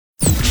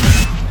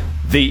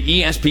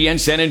The ESPN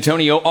San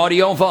Antonio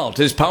Audio Vault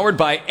is powered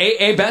by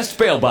AA Best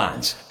Bail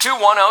Bonds.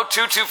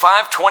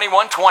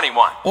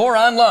 210-225-2121. Or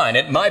online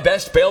at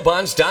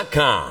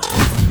mybestbailbonds.com.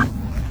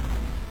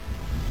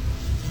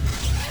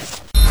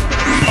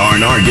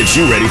 R&R gets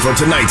you ready for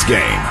tonight's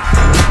game.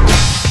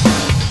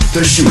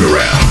 The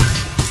shoot-around.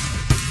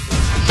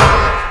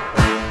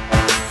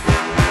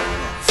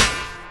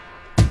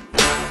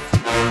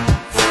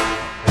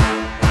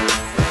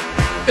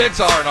 It's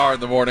R&R in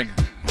the morning.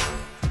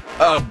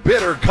 A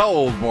bitter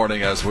cold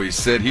morning as we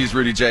sit. He's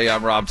Rudy J.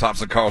 I'm Rob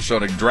Thompson. Carl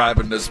Schoening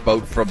driving this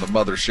boat from the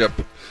mothership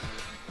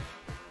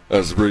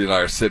as Rudy and I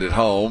are sitting at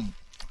home.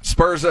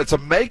 Spurs, it's a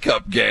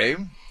makeup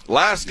game.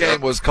 Last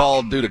game was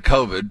called due to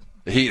COVID.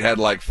 The Heat had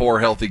like 4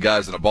 healthy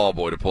guys and a ball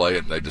boy to play,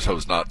 and they just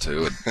chose not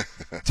to. And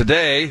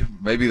today,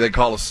 maybe they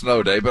call a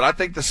snow day, but I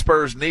think the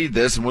Spurs need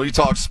this. And when we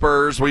talk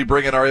Spurs, we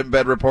bring in our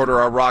in-bed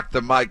reporter, our Rock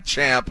the Mic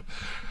champ,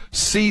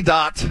 C.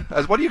 Dot.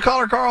 What do you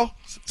call her, Carl?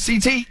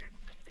 CT?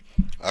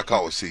 I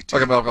call it CT.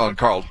 Okay, I'm calling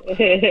Carl.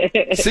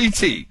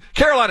 CT.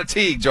 Carolina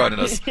Teague joining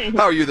us.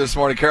 How are you this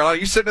morning, Carolina?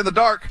 You sitting in the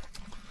dark?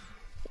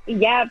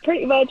 Yeah,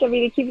 pretty much. I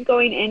mean, it keeps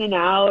going in and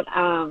out.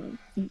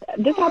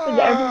 This happens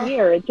every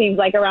year, it seems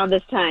like, around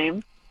this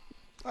time.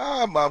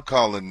 I'm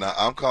calling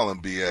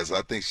BS.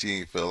 I think she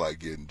ain't feel like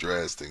getting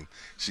dressed, and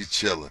she's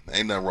chilling.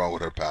 Ain't nothing wrong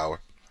with her power.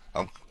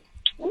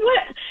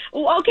 What?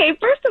 Okay,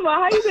 first of all,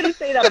 how are you going to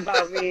say that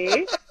about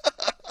me?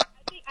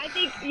 I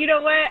think you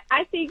know what?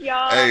 I think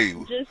y'all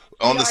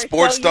on the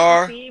Sports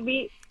Star.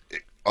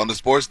 On the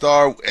Sports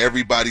Star,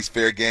 everybody's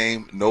fair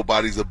game.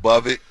 Nobody's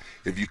above it.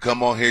 If you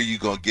come on here, you're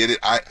gonna get it.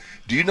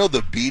 Do you know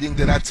the beating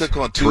that I took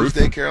on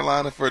Tuesday,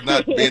 Carolina, for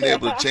not being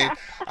able to change?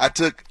 I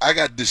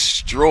got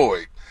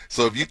destroyed.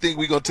 So if you think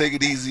we're gonna take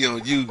it easy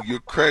on you, you're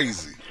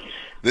crazy.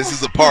 This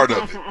is a part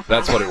of it.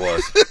 That's what it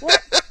was.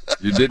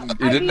 You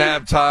didn't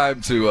have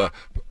time to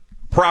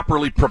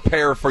properly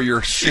prepare for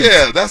your shoot.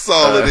 Yeah, that's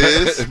all it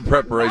is. In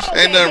preparation.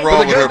 Ain't nothing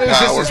wrong with her power.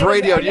 This is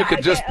radio. You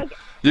can just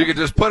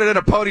put it in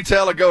a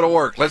ponytail and go to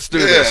work. Let's do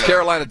this.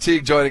 Carolina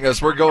Teague joining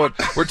us. We're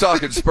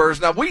talking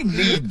Spurs. Now, we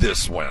need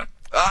this win.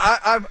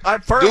 I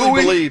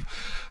firmly believe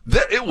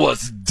that it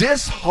was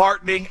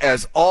disheartening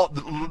as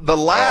the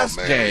last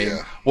game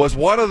was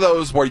one of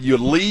those where you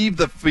leave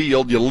the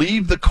field, you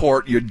leave the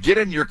court, you get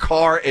in your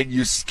car, and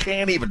you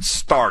can't even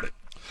start it.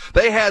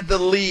 They had the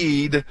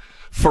lead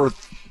for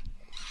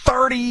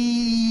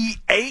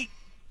 48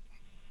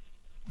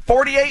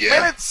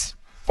 minutes?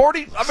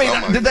 40? I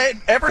mean, did they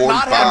ever 45.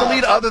 Not have the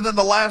lead other than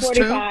the last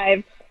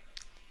 45.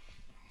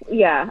 2?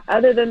 Yeah,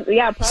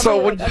 probably.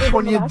 So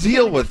when you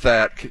deal with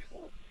that,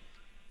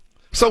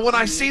 so when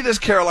I see this,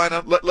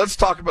 Carolina, let's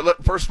talk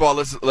about. First of all,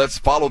 let's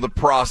follow the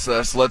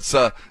process. Let's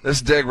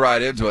dig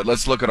right into it.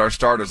 Let's look at our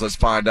starters. Let's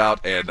find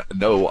out and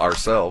know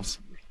ourselves.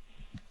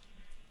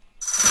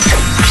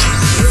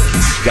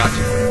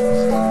 Gotcha.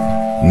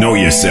 Know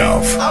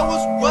yourself. I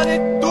was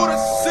running through the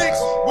 6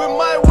 with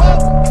my walk.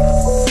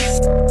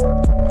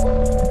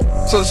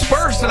 So the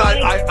Spurs tonight,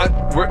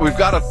 we've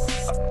got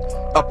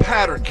a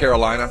pattern,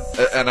 Carolina,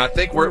 and I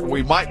think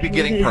we might be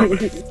getting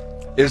permanent.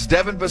 Is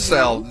Devin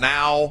Vassell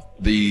now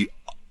the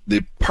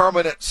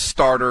permanent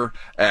starter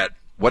at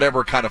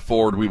whatever kind of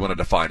forward we want to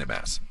define him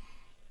as?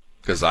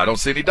 Because I don't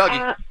see any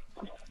Dougie.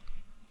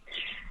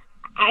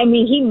 I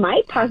mean, he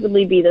might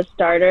possibly be the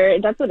starter.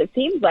 That's what it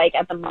seems like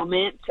at the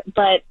moment.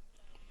 But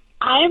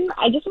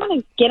I just want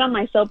to get on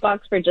my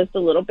soapbox for just a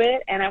little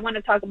bit, and I want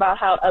to talk about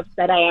how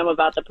upset I am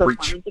about the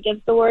performance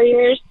against the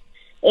Warriors.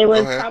 It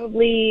was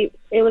probably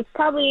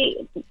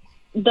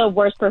the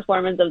worst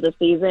performance of the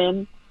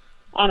season.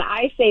 And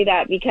I say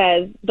that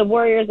because the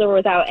Warriors were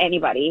without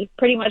anybody.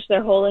 Pretty much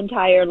their whole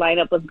entire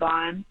lineup was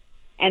gone,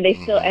 and they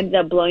still ended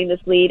up blowing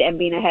this lead and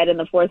being ahead in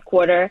the fourth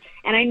quarter.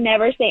 And I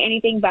never say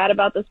anything bad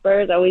about the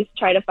Spurs. I always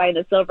try to find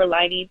the silver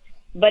lining.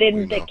 But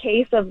in the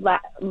case of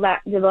the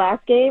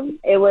last game,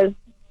 it was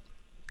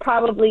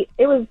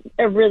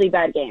a really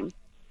bad game.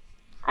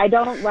 I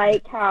don't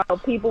like how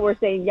people were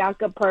saying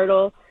Jakob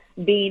Poeltl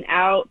being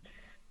out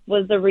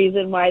was the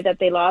reason why that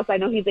they lost. I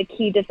know he's a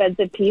key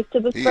defensive piece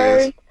to the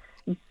Spurs.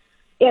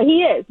 Yeah,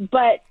 he is.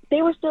 But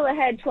they were still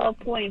ahead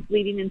 12 points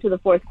leading into the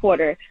fourth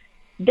quarter.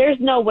 There's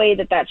no way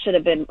that should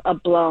have been a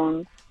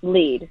blown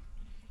lead.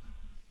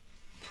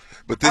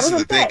 But this is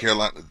the thing,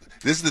 Carolina.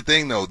 This is the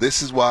thing, though.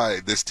 This is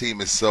why this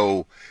team is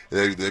so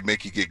they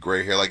make you get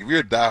gray hair. Like, if you're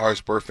a diehard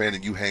Spurs fan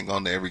and you hang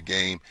on to every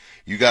game,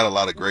 you got a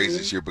lot of grace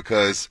this year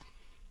because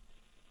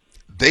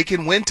they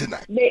can win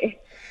tonight.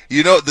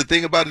 You know, the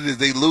thing about it is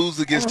they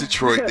lose against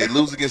Detroit. They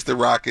lose against the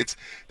Rockets.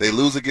 They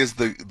lose against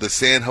the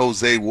San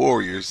Jose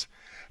Warriors.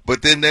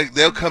 But then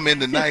they'll come in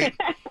tonight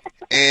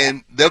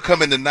and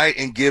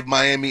give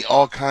Miami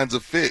all kinds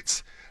of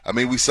fits. I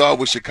mean, we saw it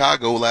with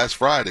Chicago last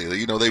Friday.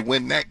 You know, they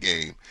win that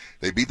game.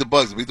 They beat the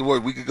Bucks. They beat the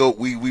Warriors. We could go.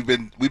 We've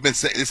been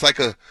saying it's like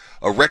a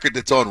record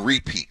that's on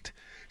repeat.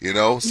 You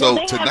know, so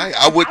tonight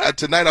I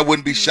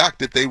wouldn't be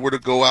shocked if they were to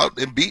go out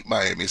and beat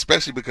Miami,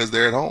 especially because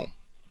they're at home.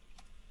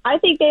 I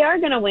think they are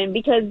going to win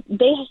because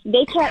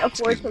they can't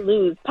afford to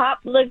lose. Pop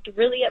looked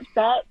really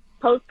upset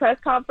post press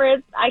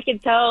conference, I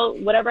could tell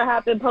whatever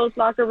happened post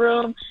locker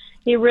room,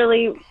 he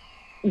really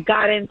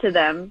got into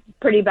them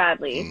pretty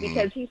badly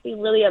because he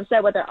seemed really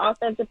upset with their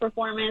offensive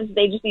performance.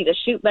 They just need to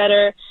shoot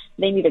better.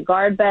 They need to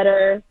guard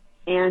better.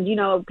 And,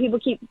 people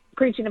keep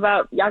preaching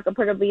about Jakob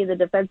Poeltl being the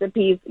defensive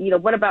piece.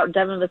 What about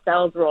Devin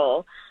Vassell's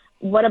role?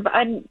 What about,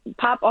 and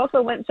Pop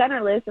also went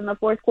centerless in the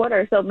fourth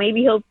quarter, so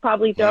maybe he'll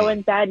probably throw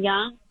in Thad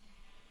Young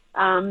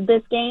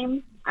this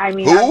game. I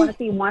mean, I want to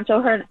see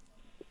Juancho Hernandez.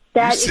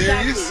 You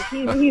serious?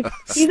 Exactly.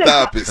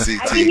 Stop it,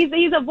 CT. I mean,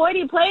 he's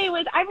avoiding playing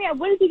with. I mean,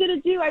 what is he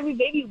going to do? I mean,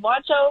 maybe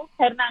Juancho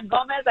Hernan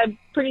Gomez. I'm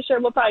pretty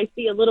sure we'll probably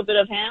see a little bit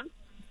of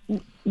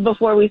him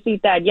before we see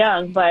Thad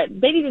Young. But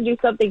they need to do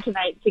something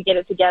tonight to get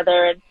it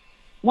together. And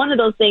one of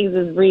those things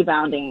is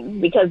rebounding,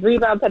 because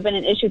rebounds have been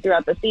an issue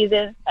throughout the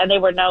season, and they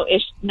were no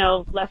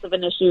less of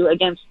an issue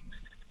against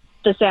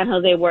the San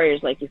Jose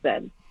Warriors, like you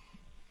said.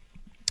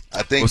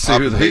 I think we'll see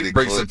who the Heat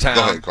brings to town.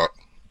 Go ahead, Carl.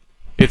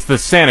 It's the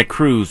Santa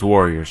Cruz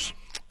Warriors.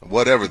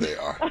 Whatever they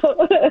are.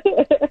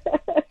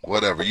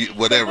 Whatever.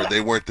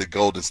 They weren't the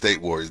Golden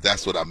State Warriors.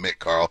 That's what I meant,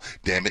 Carl.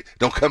 Damn it.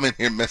 Don't come in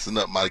here messing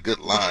up my good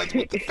lines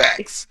with the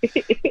facts.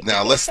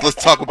 Now, let's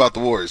talk about the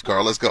Warriors,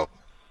 Carl. Let's go.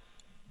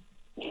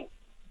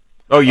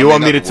 Oh, you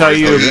want me to tell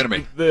you? The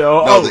enemy.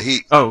 The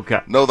Heat. Oh, okay.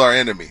 Know our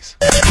enemies.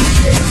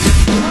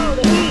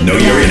 Know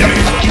your enemy.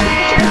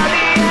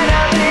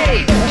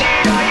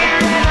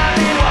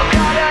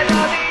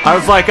 I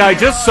was like, I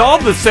just saw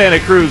the Santa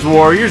Cruz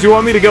Warriors. You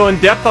want me to go in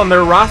depth on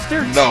their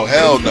roster? No,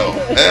 hell no.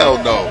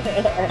 Hell no.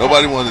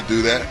 Nobody wanted to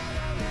do that.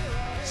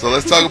 So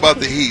let's talk about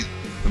the Heat.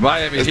 The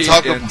Miami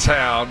Heat in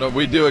town.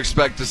 We do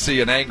expect to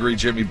see an angry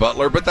Jimmy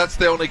Butler, but that's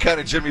the only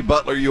kind of Jimmy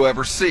Butler you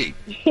ever see.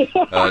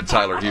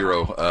 Tyler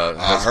Hero.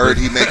 I heard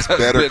he makes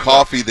better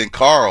coffee than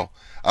Carl.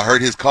 I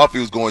heard his coffee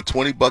was going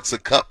 $20 a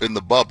cup in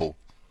the bubble.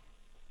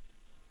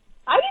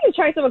 I need to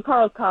try some of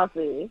Carl's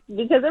coffee,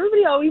 because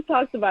everybody always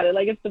talks about it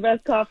like it's the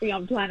best coffee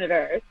on planet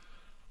Earth.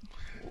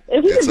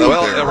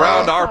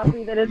 Around our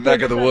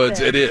neck of the woods,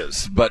 it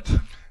is. But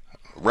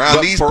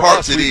these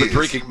parts, we've been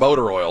drinking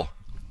motor oil.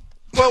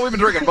 Well, we've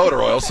been drinking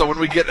motor oil, so when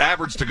we get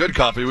average to good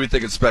coffee, we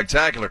think it's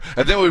spectacular.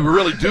 And then when we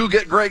really do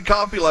get great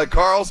coffee like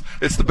Carl's,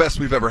 it's the best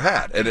we've ever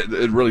had. And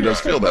it really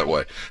does feel that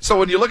way. So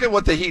when you look at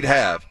what the Heat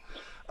have,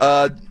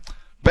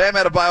 Bam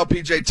Adebayo,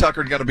 P.J.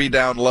 Tucker going to be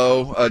down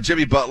low.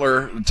 Jimmy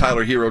Butler,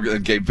 Tyler Hero,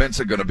 and Gabe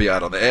Vincent going to be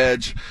out on the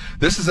edge.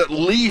 This is at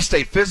least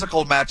a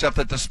physical matchup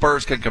that the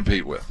Spurs can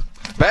compete with.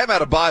 Bam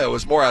Adebayo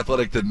is more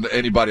athletic than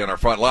anybody on our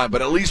front line,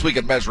 but at least we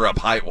can measure up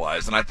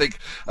height-wise. And I think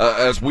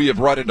as we have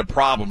run into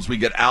problems, we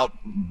get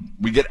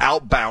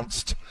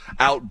out-bounced,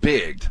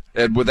 out-bigged.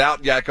 And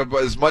without Jakob,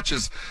 as much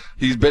as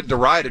he's been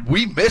derided,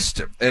 we missed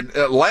him. And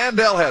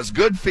Landale has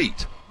good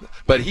feet,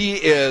 but he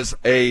is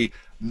a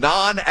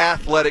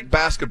non-athletic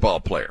basketball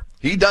player.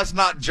 He does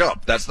not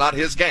jump. That's not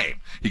his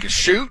game. He can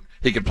shoot.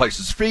 He can place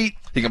his feet.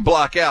 He can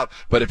block out.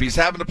 But if he's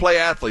having to play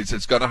athletes,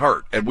 it's going to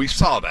hurt. And we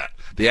saw that.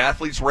 The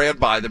athletes ran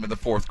by them in the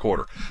fourth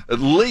quarter. At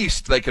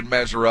least they can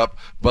measure up.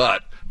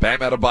 But Bam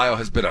Adebayo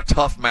has been a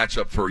tough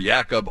matchup for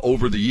Jakob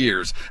over the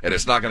years, and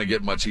it's not going to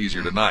get much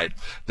easier tonight.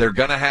 They're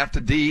going to have to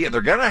and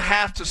they're going to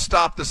have to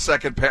stop the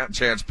second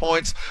chance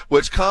points,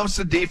 which comes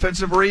to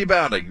defensive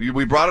rebounding.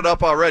 We brought it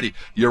up already.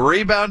 You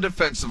rebound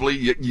defensively,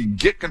 you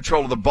get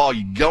control of the ball,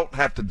 you don't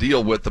have to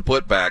deal with the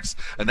putbacks,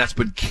 and that's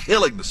been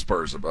killing the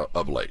Spurs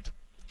of late.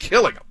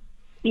 Killing them.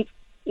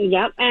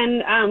 Yep,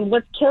 and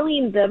what's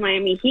killing the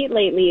Miami Heat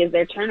lately is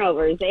their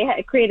turnovers.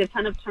 They create a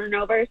ton of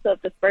turnovers, so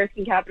if the Spurs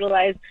can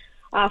capitalize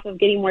off of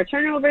getting more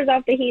turnovers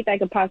off the Heat, that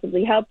could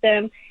possibly help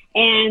them.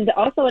 And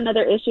also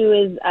another issue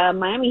is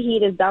Miami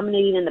Heat is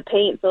dominating in the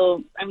paint.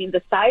 So, I mean,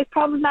 the size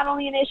problem is not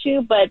only an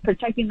issue, but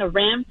protecting the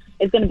rim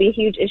is going to be a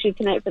huge issue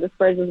tonight for the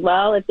Spurs as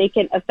well. If they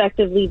can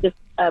effectively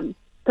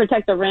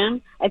protect the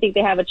rim, I think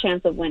they have a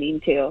chance of winning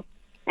too.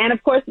 And,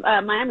 of course,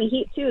 Miami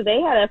Heat, too, they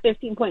had a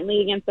 15-point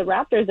lead against the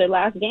Raptors their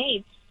last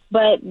game,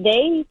 but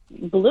they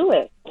blew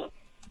it.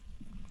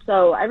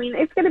 So, I mean,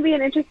 it's going to be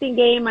an interesting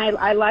game.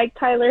 I like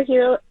Tyler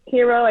Hero.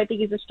 I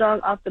think he's a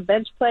strong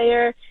off-the-bench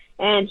player,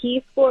 and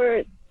he's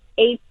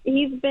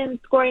been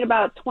scoring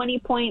about 20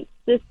 points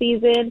this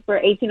season for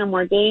 18 or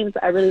more games.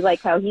 I really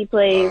like how he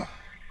plays.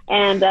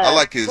 And I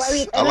like his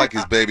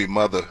baby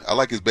mother. I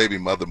like his baby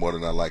mother more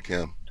than I like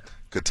him.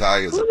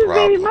 Kataya is a problem. Who's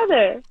his baby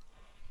mother?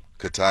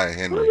 Kataya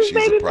Henry.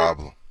 She's a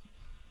problem.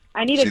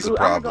 I'm going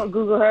to go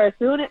Google her as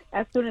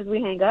soon as we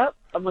hang up.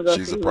 I'm going to go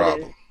She's see a who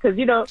problem. it is.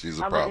 Because, She's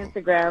a I'm problem. on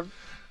Instagram.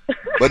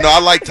 But no,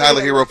 I like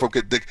Tyler Hero from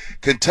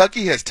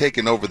Kentucky. Has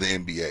taken over the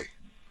NBA.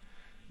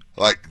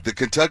 Like, the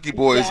Kentucky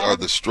boys are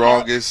the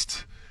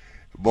strongest,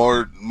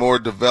 more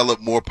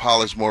developed, more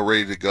polished, more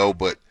ready to go.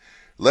 But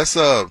let's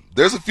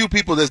there's a few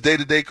people that's day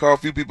to day, Carl. A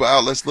few people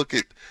out. Let's look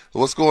at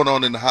what's going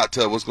on in the hot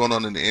tub. What's going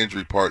on in the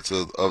injury parts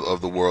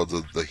of the world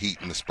of the Heat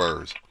and the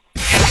Spurs.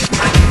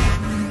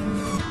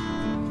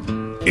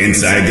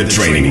 Inside the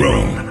training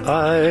room.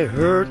 I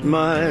hurt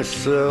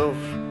myself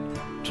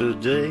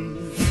today.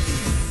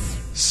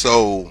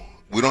 So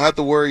we don't have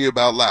to worry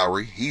about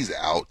Lowry. He's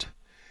out.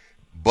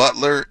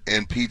 Butler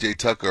and P.J.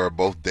 Tucker are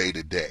both day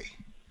to day.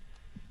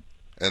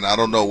 And I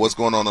don't know what's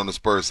going on the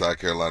Spurs side,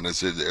 Carolina.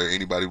 Is there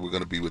anybody we're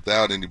going to be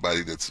without?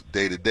 Anybody that's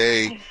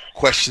day-to-day,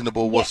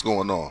 questionable? What's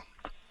going on?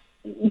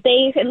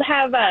 They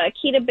have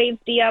Keita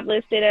Bates-Diop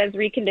listed as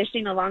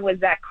reconditioning along with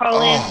Zach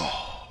Collins.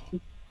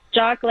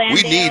 Jock Landale.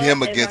 We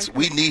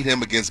need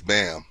him against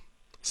Bam.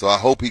 So I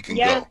hope he can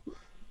go.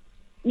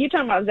 You're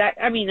talking about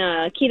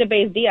Keita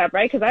Bates-Diop,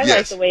 right? Because I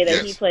like the way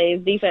that he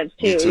plays defense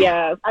too.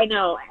 Yeah, I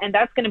know. And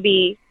that's going to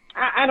be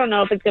I don't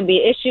know if it's going to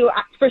be an issue.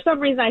 For some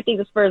reason, I think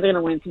the Spurs are going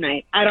to win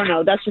tonight. I don't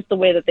know. That's just the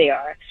way that they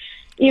are.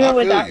 Even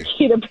without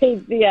Keita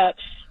Bates-Diop.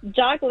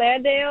 Jock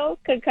Landale,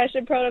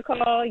 concussion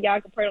protocol.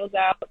 Jakob Poeltl's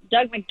out.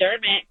 Doug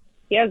McDermott,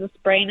 he has a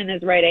sprain in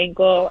his right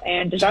ankle.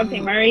 And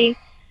DeJounte Murray,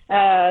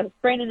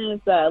 sprain in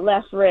his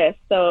left wrist.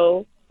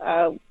 So,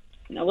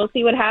 we'll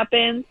see what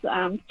happens.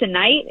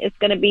 Tonight, it's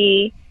going to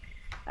be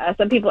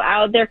some people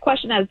out. They're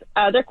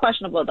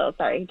questionable, though.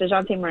 Sorry.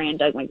 DeJounte Murray and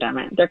Doug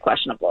McDermott. They're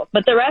questionable.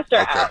 But the rest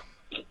are out.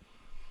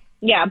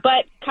 Yeah,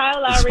 but Kyle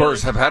Lowry. The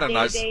Spurs have had a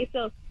nice. I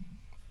was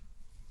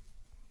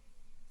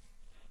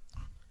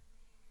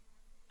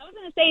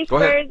going to say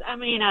Spurs. I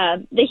mean,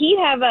 the Heat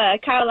have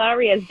Kyle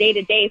Lowry as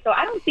day-to-day, so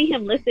I don't see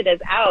him listed as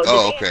out.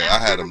 Oh, okay. I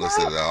had him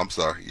listed as out. I'm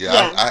sorry.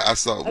 Yeah. I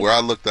saw where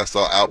I looked. I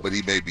saw out, but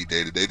he may be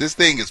day-to-day. This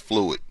thing is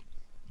fluid.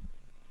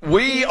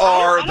 We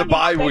are the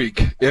bye week.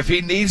 If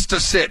he needs to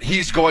sit,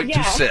 he's going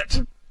to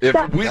sit.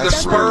 The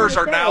Spurs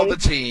are now the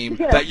team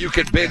that you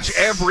can bench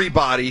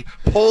everybody,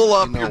 pull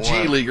up your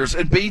G Leaguers,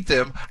 and beat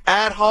them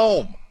at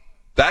home.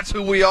 That's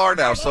who we are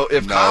now. So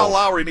if Kyle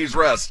Lowry needs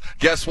rest,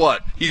 guess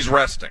what? He's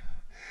resting.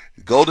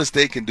 Golden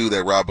State can do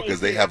that, Rob,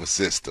 because they have a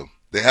system.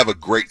 They have a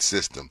great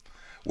system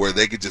where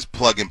they could just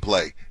plug and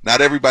play.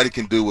 Not everybody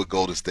can do what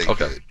Golden State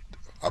did.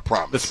 I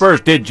promise. The Spurs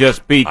did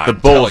just beat the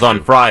Bulls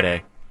on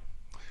Friday.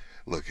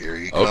 Look, here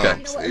he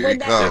comes. Okay. Here he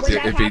comes.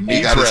 If he needs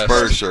he got his rest.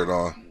 Spurs shirt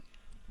on.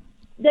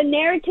 The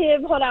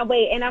narrative, hold on,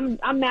 wait, and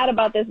I'm mad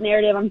about this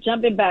narrative. I'm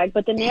jumping back,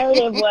 but the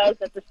narrative was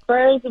that the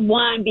Spurs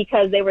won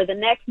because they were the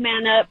next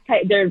man up.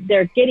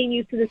 They're getting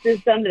used to the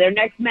system. They're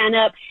next man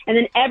up, and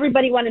then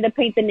everybody wanted to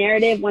paint the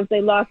narrative once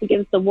they lost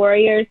against the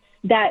Warriors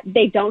that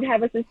they don't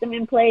have a system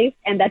in place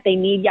and that they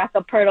need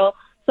Jakob Poeltl.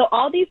 So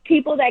all these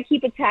people that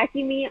keep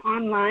attacking me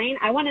online,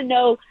 I want to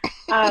know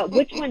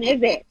which one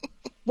is it?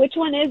 Which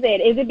one is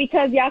it? Is it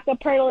because Jakob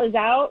Poeltl is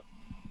out?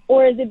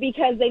 Or is it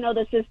because they know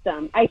the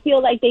system? I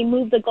feel like they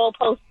move the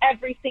goalpost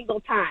every single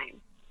time.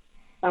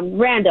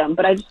 Random,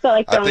 but I just felt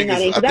like throwing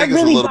that in. I think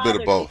it's a little bit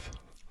of both.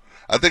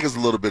 I think it's a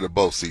little bit of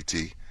both,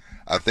 CT.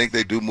 I think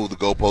they do move the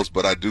goalpost,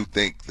 but I do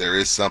think there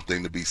is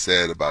something to be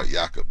said about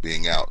Jakob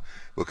being out.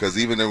 Because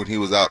even when he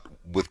was out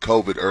with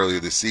COVID earlier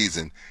this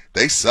season,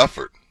 they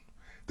suffered.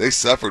 They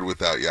suffered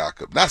without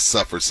Jakob. Not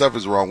suffered.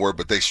 Suffer's the wrong word,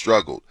 but they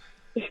struggled.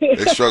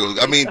 They struggled.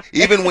 I mean,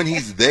 even when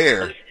he's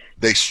there,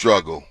 they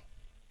struggle.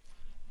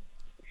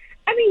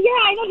 I mean, yeah,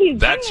 I know he's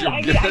good.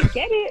 I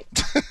get it.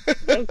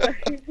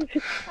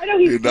 I know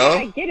he's good.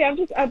 I get it. I'm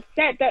just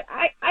upset that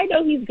I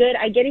know he's good.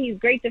 I get it. He's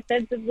great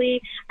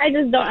defensively. I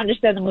just don't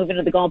understand the movement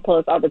of the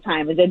goalposts all the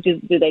time. Is it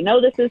do they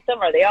know the system?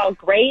 Are they all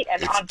great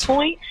and on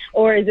point?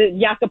 Or is it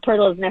Jakob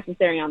Poeltl is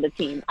necessary on the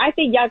team? I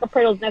think Jakob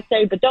Poeltl is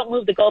necessary, but don't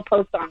move the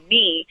goalposts on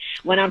me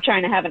when I'm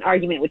trying to have an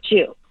argument with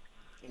you.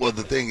 Well,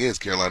 the thing is,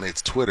 Carolina,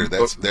 it's Twitter.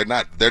 They're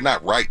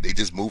not right. They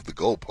just move the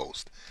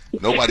goalpost.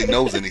 Nobody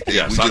knows anything.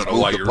 Yes, we just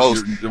move the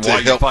post to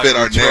help fit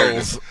our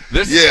narrative.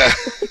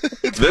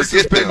 This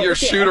has been your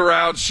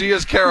shoot-around. She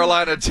is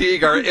Carolina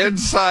Teague, our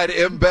inside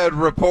embed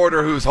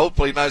reporter who's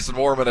hopefully nice and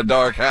warm in a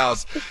dark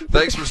house.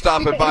 Thanks for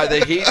stopping by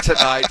the Heat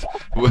tonight.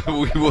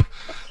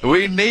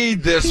 We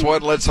need this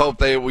one. Let's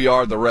hope we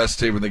are the rest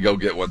team and they go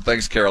get one.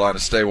 Thanks, Carolina.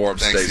 Stay warm.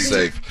 Stay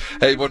safe.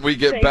 Hey, when we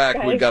get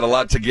back, we've got a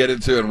lot to get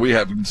into, and we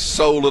have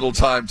so little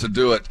time to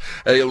do it.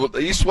 Hey,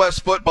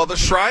 East-West football, the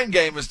Shrine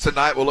game is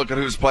tonight. We'll look at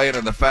who's playing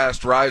in the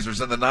Fast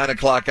Risers in the 9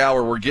 o'clock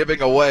hour. We're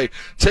giving away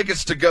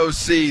tickets to go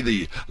see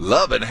the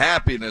Love and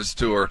Happiness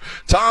Tour.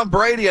 Tom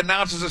Brady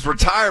announces his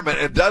retirement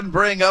and doesn't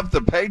bring up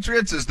the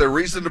Patriots. Is there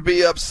reason to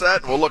be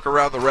upset? We'll look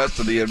around the rest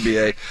of the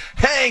NBA.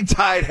 Hang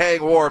tight,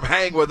 hang warm,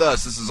 hang with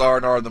us. This is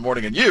R&R in the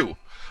morning, and you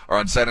are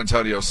on San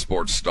Antonio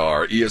Sports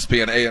Star,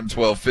 ESPN AM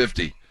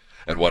 1250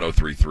 and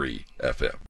 103.3 FM.